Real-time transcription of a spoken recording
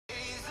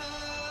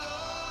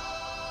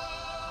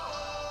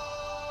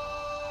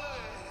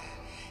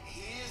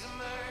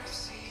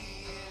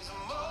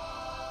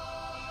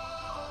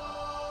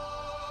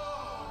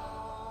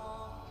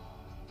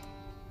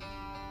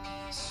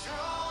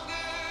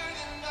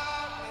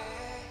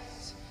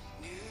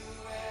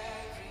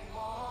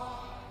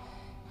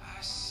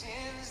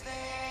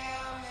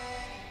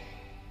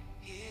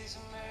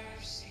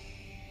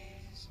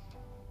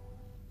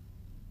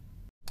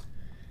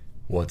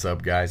What's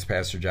up, guys?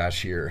 Pastor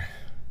Josh here.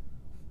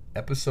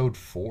 Episode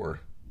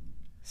 4,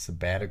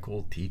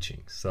 sabbatical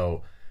teaching.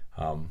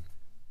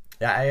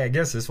 I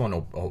guess this one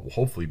will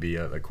hopefully be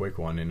a quick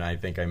one, and I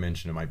think I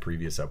mentioned in my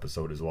previous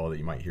episode as well that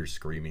you might hear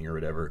screaming or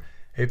whatever.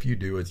 If you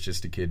do, it's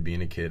just a kid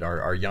being a kid.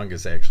 Our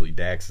youngest, actually,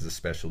 Dax, is a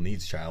special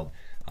needs child.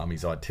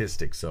 He's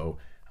autistic, so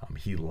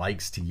he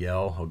likes to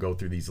yell. He'll go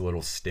through these little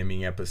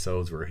stimming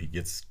episodes where he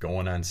gets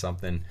going on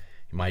something.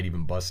 He might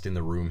even bust in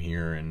the room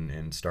here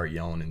and start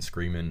yelling and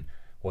screaming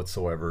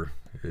whatsoever.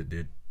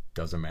 It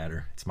doesn't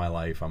matter. It's my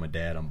life. I'm a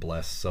dad. I'm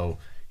blessed. So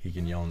he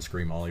can yell and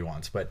scream all he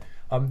wants. But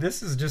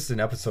this is just an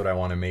episode I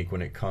want to make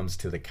when it comes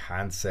to the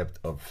concept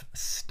of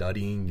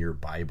studying your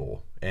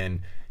Bible.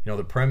 And,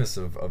 the premise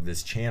of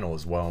this channel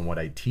as well, and what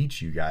I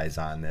teach you guys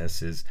on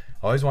this is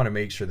I always want to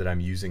make sure that I'm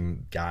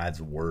using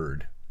God's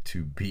word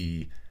to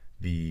be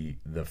the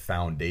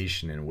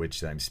foundation in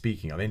which I'm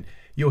speaking of. And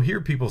you'll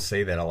hear people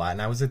say that a lot.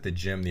 And I was at the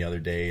gym the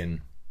other day,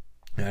 and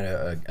I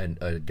had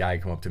a guy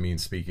come up to me and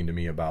speaking to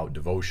me about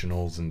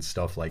devotionals and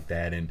stuff like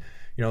that. And,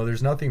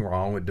 there's nothing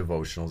wrong with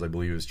devotionals. I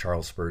believe it was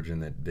Charles Spurgeon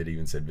that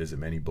even said, visit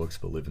many books,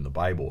 but live in the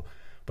Bible.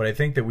 But I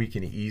think that we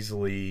can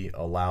easily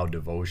allow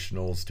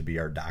devotionals to be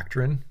our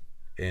doctrine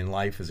in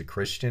life as a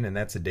Christian. And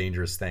that's a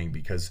dangerous thing,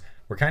 because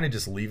we're kind of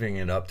just leaving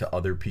it up to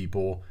other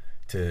people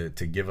to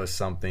give us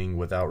something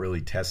without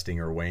really testing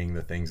or weighing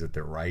the things that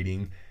they're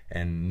writing,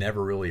 and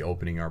never really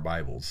opening our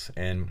Bibles.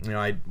 And,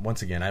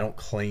 once again, I don't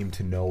claim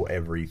to know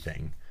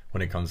everything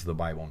when it comes to the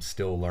Bible. I'm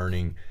still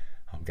learning.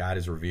 God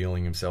is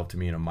revealing himself to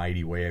me in a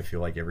mighty way, I feel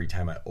like, every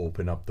time I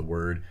open up the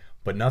word.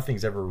 But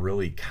nothing's ever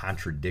really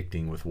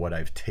contradicting with what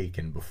I've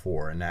taken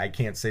before. And I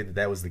can't say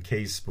that was the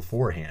case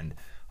beforehand.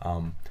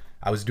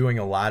 I was doing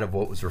a lot of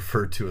what was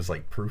referred to as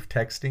like proof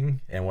texting.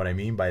 And what I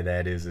mean by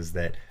that is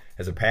that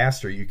as a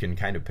pastor, you can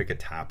kind of pick a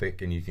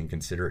topic and you can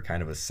consider it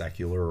kind of a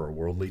secular or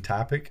worldly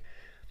topic.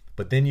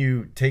 But then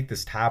you take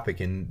this topic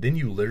and then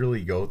you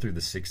literally go through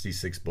the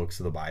 66 books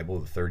of the Bible,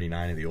 the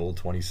 39 of the Old,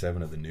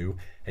 27 of the New,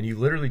 and you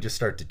literally just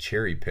start to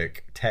cherry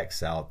pick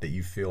texts out that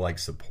you feel like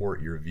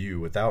support your view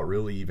without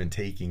really even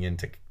taking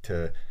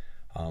into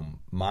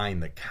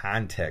mind the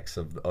context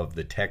of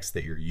the text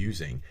that you're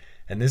using.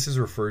 And this is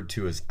referred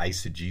to as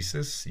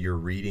eisegesis. You're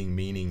reading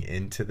meaning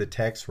into the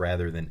text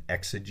rather than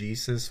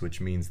exegesis,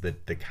 which means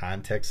that the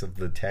context of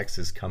the text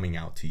is coming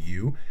out to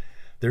you.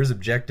 There's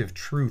objective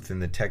truth in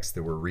the text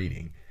that we're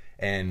reading.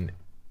 And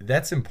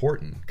that's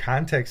important.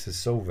 Context is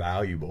so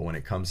valuable when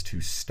it comes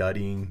to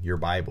studying your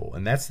Bible.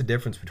 And that's the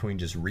difference between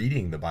just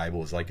reading the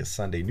Bible as like a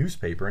Sunday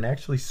newspaper and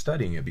actually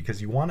studying it,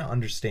 because you want to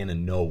understand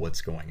and know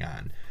what's going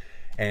on.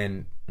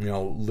 And,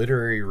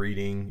 literary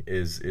reading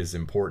is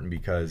important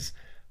because,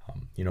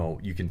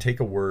 you can take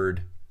a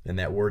word and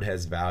that word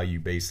has value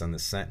based on the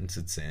sentence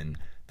it's in.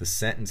 The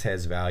sentence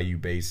has value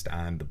based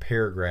on the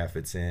paragraph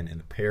it's in, and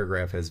the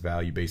paragraph has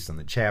value based on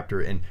the chapter.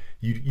 And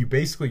you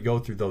basically go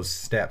through those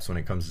steps when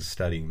it comes to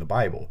studying the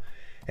Bible.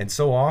 And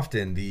so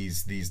often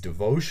these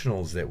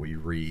devotionals that we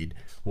read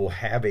will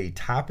have a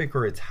topic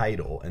or a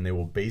title, and they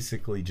will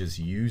basically just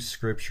use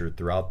scripture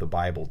throughout the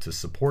Bible to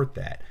support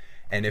that.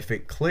 And if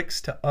it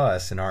clicks to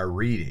us in our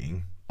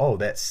reading, oh,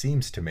 that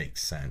seems to make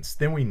sense,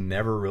 then we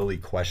never really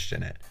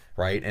question it,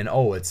 right? And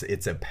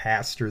it's a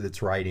pastor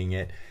that's writing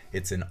it.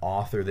 It's an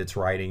author that's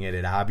writing it.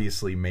 It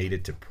obviously made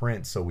it to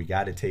print, so we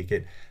got to take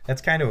it.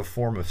 That's kind of a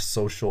form of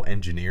social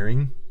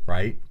engineering,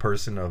 right?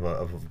 Person of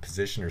a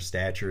position or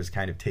stature is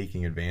kind of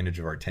taking advantage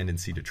of our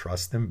tendency to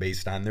trust them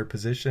based on their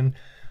position.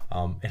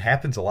 It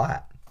happens a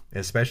lot,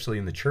 especially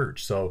in the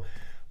church.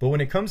 But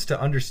when it comes to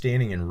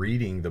understanding and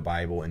reading the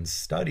Bible and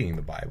studying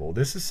the Bible,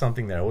 this is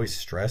something that I always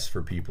stress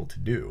for people to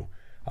do,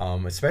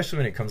 especially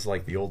when it comes to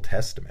like the Old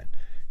Testament.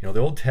 The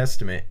Old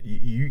Testament,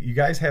 you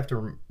guys have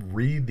to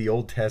read the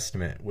Old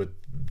Testament with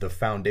the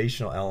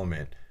foundational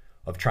element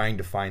of trying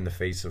to find the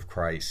face of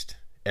Christ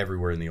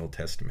everywhere in the Old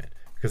Testament.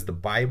 Because the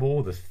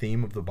Bible, the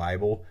theme of the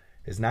Bible,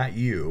 is not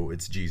you,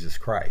 it's Jesus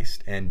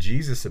Christ. And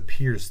Jesus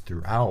appears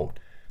throughout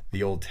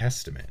the Old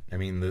Testament. I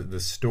mean, the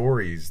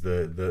stories,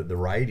 the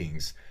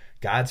writings,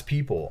 God's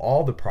people,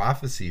 all the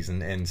prophecies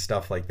and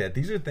stuff like that.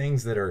 These are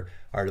things that are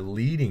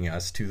leading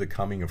us to the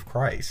coming of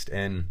Christ.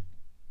 And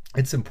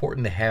it's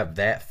important to have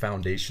that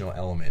foundational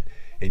element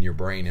in your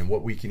brain. And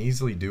what we can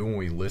easily do when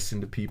we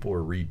listen to people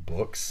or read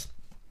books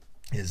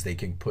is they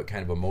can put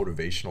kind of a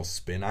motivational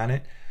spin on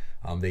it.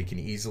 They can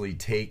easily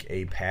take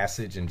a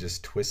passage and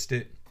just twist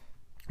it.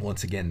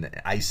 Once again, the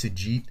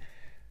eisegete,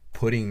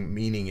 putting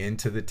meaning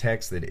into the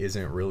text that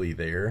isn't really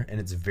there. And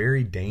it's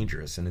very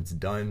dangerous, and it's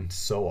done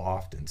so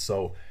often.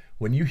 So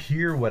when you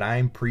hear what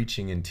I'm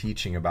preaching and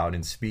teaching about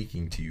and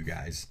speaking to you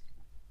guys,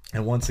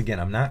 and once again,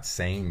 I'm not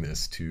saying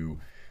this to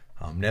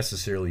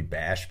necessarily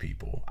bash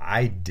people.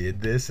 I did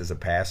this as a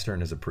pastor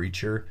and as a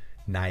preacher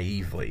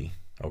naively,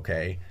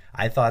 okay?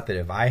 I thought that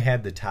if I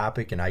had the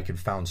topic and I could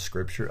find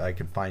scripture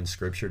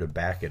to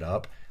back it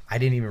up, I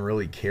didn't even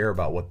really care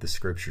about what the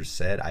scripture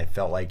said. I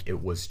felt like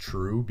it was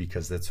true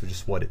because that's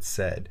just what it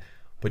said.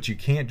 But you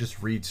can't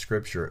just read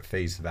scripture at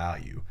face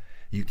value.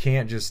 You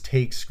can't just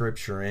take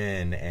scripture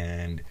in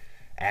and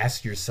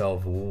ask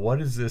yourself, what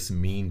does this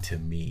mean to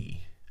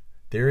me?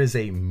 There is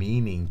a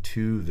meaning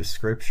to the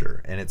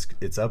scripture, and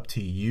it's up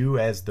to you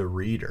as the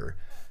reader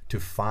to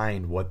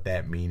find what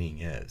that meaning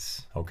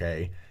is,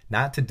 okay?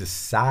 Not to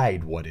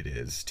decide what it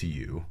is to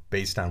you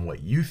based on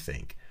what you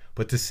think,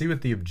 but to see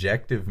what the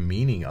objective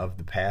meaning of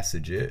the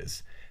passage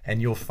is.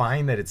 And you'll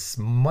find that it's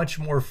much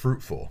more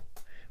fruitful,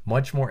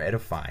 much more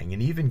edifying,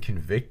 and even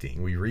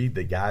convicting. We read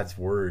that God's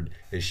word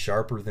is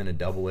sharper than a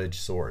double-edged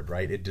sword,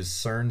 right? It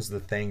discerns the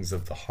things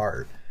of the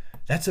heart.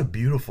 That's a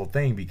beautiful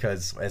thing,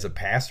 because as a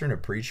pastor and a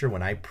preacher,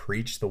 when I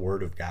preach the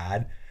word of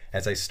God,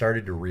 as I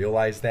started to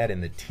realize that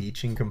in the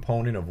teaching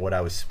component of what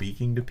I was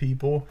speaking to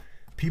people,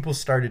 people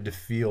started to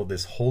feel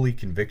this holy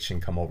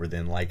conviction come over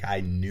them, like I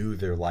knew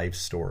their life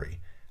story.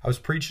 I was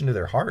preaching to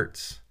their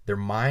hearts. Their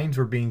minds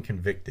were being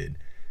convicted,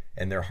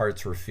 and their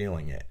hearts were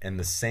feeling it. And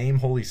the same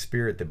Holy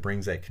Spirit that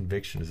brings that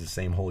conviction is the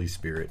same Holy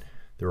Spirit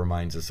that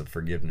reminds us of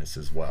forgiveness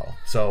as well.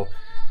 So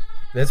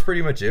that's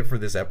pretty much it for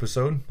this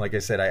episode. Like I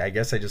said, I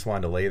guess I just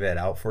wanted to lay that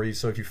out for you.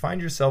 So if you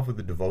find yourself with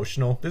a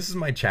devotional, this is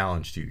my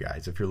challenge to you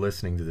guys if you're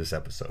listening to this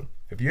episode.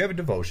 If you have a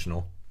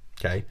devotional,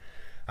 okay,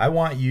 I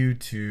want you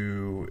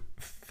to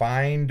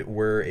find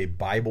where a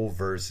Bible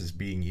verse is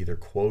being either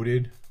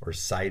quoted or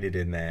cited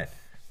in that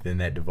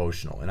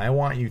devotional. And I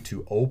want you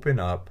to open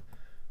up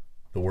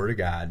the Word of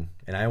God,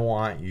 and I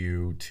want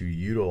you to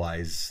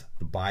utilize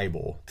the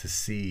Bible to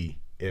see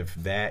if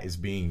that is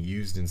being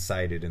used and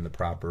cited in the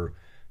proper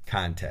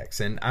context.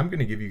 And I'm going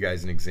to give you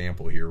guys an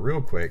example here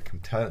real quick.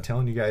 I'm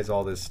telling you guys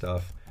all this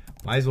stuff.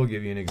 Might as well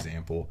give you an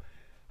example.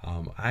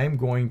 I'm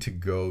going to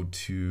go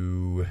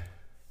to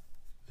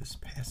this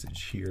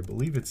passage here. I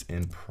believe it's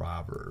in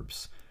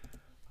Proverbs.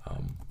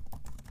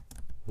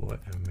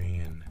 What a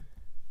man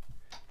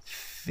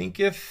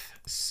thinketh,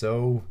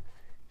 so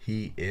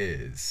he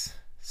is.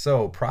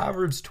 So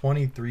Proverbs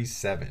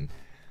 23:7.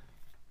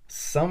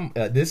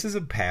 This is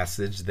a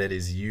passage that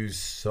is used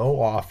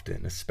so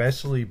often,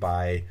 especially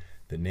by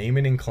the name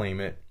it and claim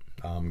it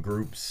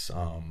groups,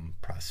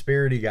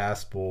 prosperity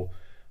gospel,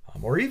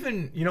 or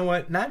even, you know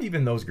what, not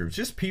even those groups,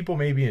 just people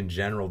maybe in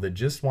general that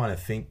just want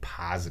to think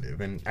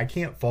positive. And I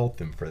can't fault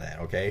them for that,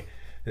 okay?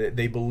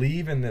 They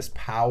believe in this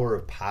power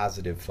of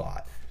positive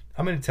thought.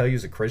 I'm going to tell you,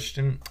 as a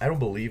Christian, I don't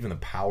believe in the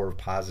power of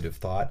positive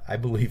thought. I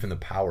believe in the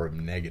power of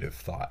negative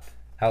thought.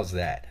 How's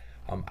that?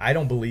 I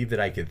don't believe that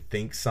I could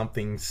think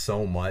something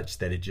so much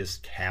that it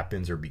just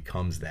happens or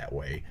becomes that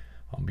way.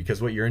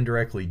 Because what you're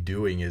indirectly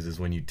doing is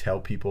when you tell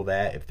people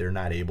that, if they're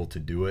not able to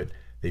do it,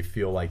 they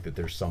feel like that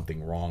there's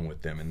something wrong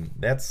with them. And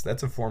that's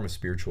a form of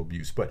spiritual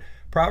abuse. But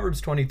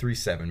Proverbs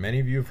 23:7, many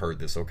of you have heard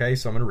this, okay?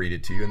 So I'm going to read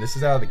it to you. And this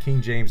is out of the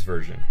King James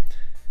Version.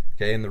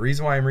 Okay, and the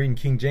reason why I'm reading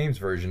King James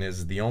Version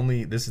is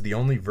this is the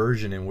only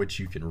version in which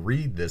you can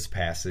read this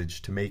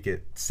passage to make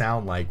it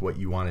sound like what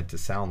you want it to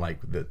sound like,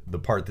 the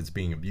part that's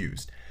being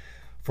abused.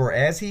 For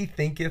as he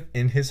thinketh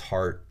in his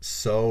heart,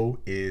 so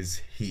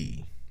is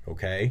he.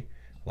 Okay?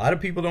 A lot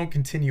of people don't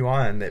continue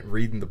on that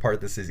reading the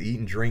part that says, eat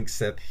and drink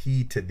saith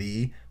he to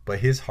thee, but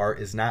his heart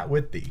is not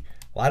with thee.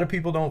 A lot of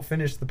people don't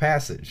finish the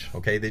passage.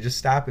 Okay? They just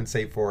stop and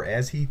say, for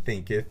as he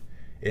thinketh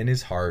in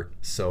his heart,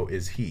 so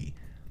is he.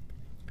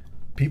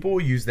 People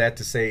will use that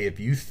to say if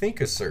you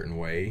think a certain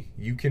way,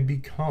 you can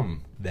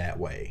become that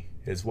way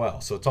as well.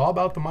 So it's all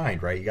about the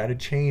mind, right? You got to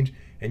change.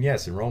 And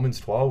yes, in Romans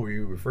 12,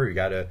 we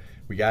got to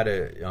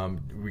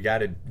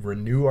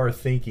renew our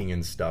thinking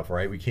and stuff,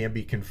 right? We can't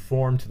be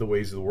conformed to the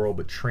ways of the world,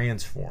 but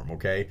transform.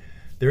 Okay,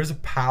 there's a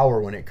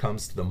power when it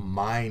comes to the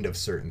mind of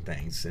certain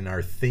things and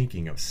our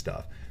thinking of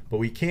stuff. But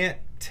we can't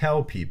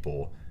tell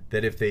people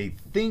that if they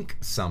think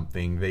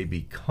something, they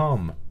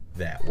become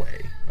that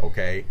way.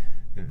 Okay.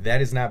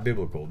 That is not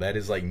biblical. That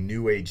is like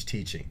New Age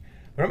teaching.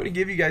 But I'm going to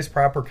give you guys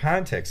proper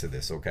context of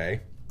this,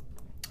 okay?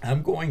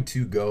 I'm going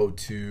to go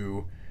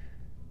to,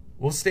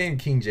 we'll stay in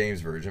King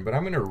James Version, but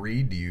I'm going to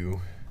read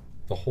you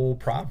the whole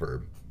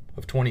proverb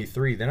of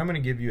 23. Then I'm going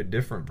to give you a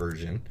different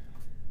version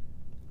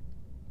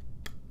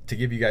to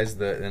give you guys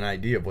an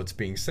idea of what's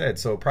being said.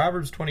 So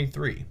Proverbs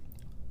 23.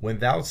 When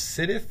thou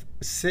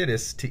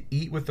sittest to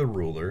eat with a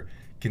ruler,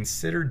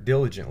 consider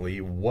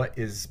diligently what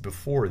is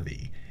before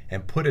thee,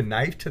 and put a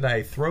knife to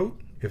thy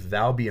throat, if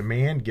thou be a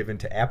man given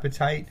to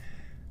appetite.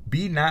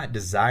 Be not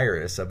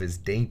desirous of his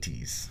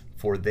dainties,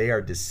 for they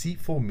are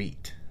deceitful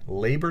meat.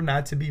 Labor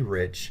not to be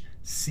rich,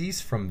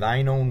 cease from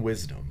thine own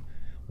wisdom.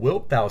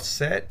 Wilt thou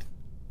set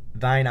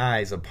thine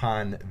eyes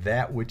upon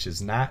that which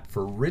is not?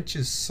 For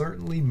riches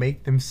certainly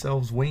make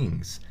themselves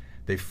wings.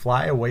 They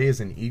fly away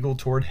as an eagle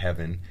toward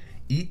heaven.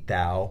 Eat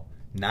thou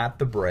not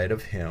the bread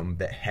of him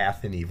that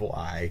hath an evil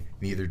eye,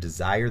 neither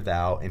desire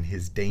thou in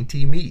his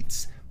dainty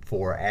meats.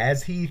 For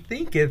as he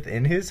thinketh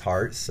in his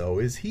heart, so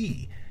is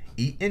he.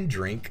 Eat and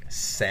drink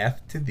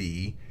saith to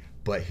thee,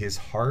 but his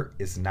heart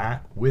is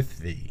not with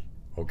thee.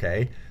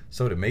 Okay?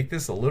 So to make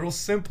this a little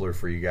simpler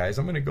for you guys,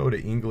 I'm going to go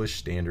to English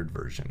Standard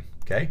Version.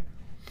 Okay?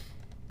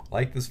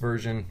 Like this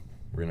version,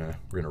 we're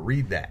gonna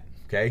read that.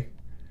 Okay?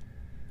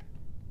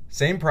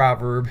 Same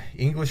proverb,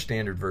 English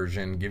Standard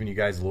Version, giving you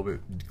guys a little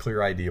bit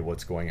clear idea of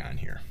what's going on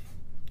here.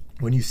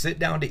 When you sit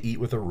down to eat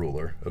with a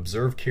ruler,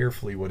 observe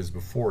carefully what is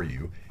before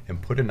you,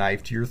 and put a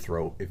knife to your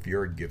throat if you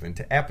are given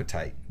to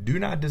appetite. Do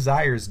not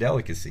desire his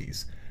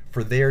delicacies,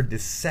 for they are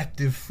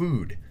deceptive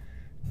food.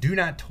 Do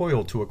not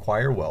toil to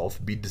acquire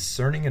wealth. Be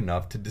discerning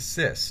enough to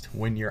desist.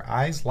 When your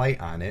eyes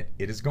light on it,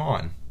 it is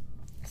gone.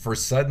 For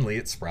suddenly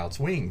it sprouts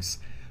wings,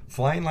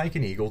 flying like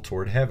an eagle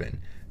toward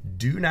heaven.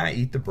 Do not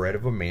eat the bread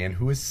of a man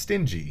who is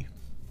stingy.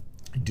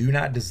 Do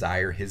not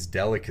desire his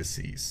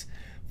delicacies,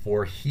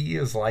 for he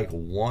is like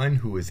one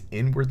who is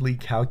inwardly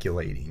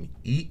calculating.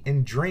 Eat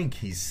and drink,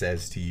 he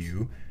says to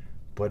you,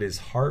 but his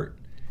heart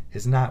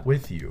is not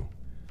with you.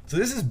 So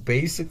this is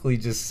basically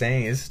just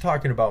saying, this is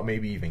talking about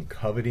maybe even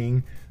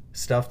coveting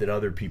stuff that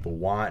other people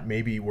want.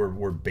 Maybe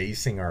we're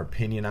basing our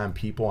opinion on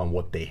people, on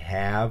what they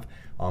have,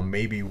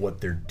 maybe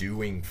what they're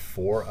doing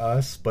for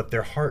us, but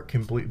their heart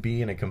can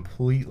be in a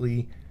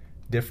completely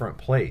different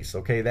place.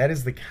 Okay, that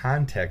is the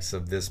context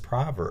of this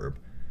proverb.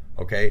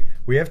 Okay,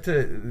 we have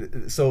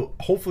to, so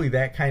hopefully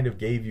that kind of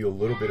gave you a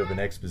little bit of an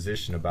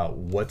exposition about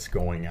what's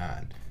going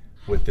on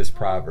with this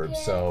proverb.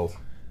 So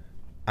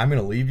I'm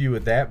going to leave you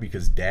with that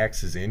because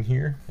Dax is in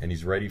here and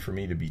he's ready for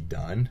me to be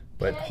done.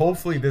 But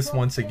hopefully this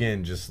once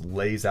again just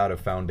lays out a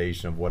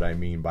foundation of what I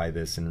mean by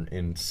this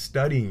in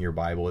studying your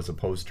Bible as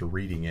opposed to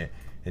reading it,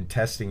 and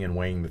testing and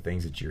weighing the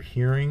things that you're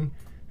hearing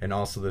and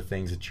also the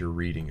things that you're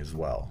reading as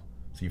well.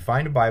 So you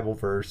find a Bible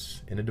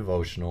verse in a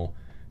devotional,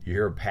 you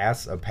hear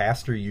a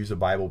pastor use a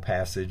Bible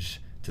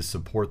passage to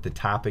support the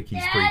topic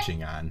he's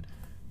preaching on.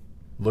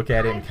 Look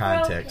at it in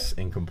context,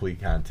 in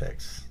complete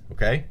context.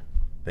 Okay?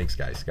 Thanks,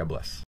 guys. God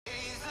bless.